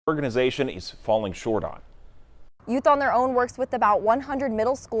Organization is falling short on. Youth on Their Own works with about 100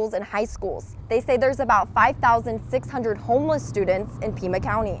 middle schools and high schools. They say there's about 5,600 homeless students in Pima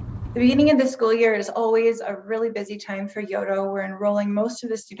County. The beginning of the school year is always a really busy time for Yodo. We're enrolling most of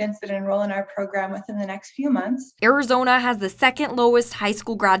the students that enroll in our program within the next few months. Arizona has the second lowest high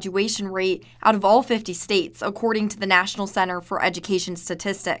school graduation rate out of all 50 states, according to the National Center for Education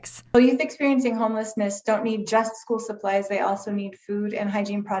Statistics. So youth experiencing homelessness don't need just school supplies. They also need food and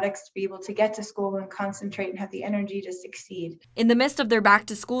hygiene products to be able to get to school and concentrate and have the energy to succeed. In the midst of their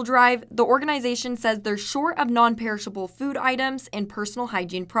back-to-school drive, the organization says they're short of non-perishable food items and personal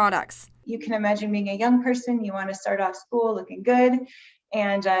hygiene products. You can imagine being a young person, you want to start off school looking good.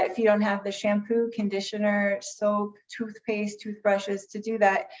 And if you don't have the shampoo, conditioner, soap, toothpaste, toothbrushes to do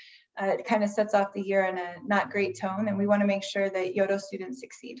that, it kind of sets off the year in a not great tone. And we want to make sure that Yodo students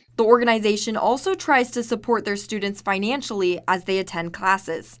succeed. The organization also tries to support their students financially as they attend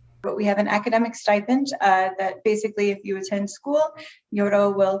classes. But we have an academic stipend that basically if you attend school,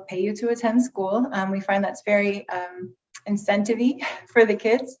 Yodo will pay you to attend school. We find that's very incentive-y for the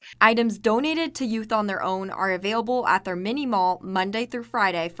kids. Items donated to Youth on Their Own are available at their mini mall Monday through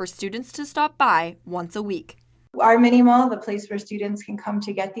Friday for students to stop by once a week. Our mini mall, the place where students can come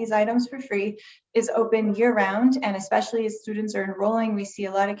to get these items for free, is open year-round, and especially as students are enrolling, we see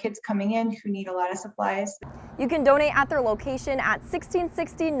a lot of kids coming in who need a lot of supplies. You can donate at their location at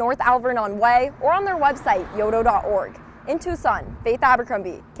 1660 North Alvernon Way or on their website, yodo.org. In Tucson, Faith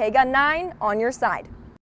Abercrombie, KGUN 9 on your side.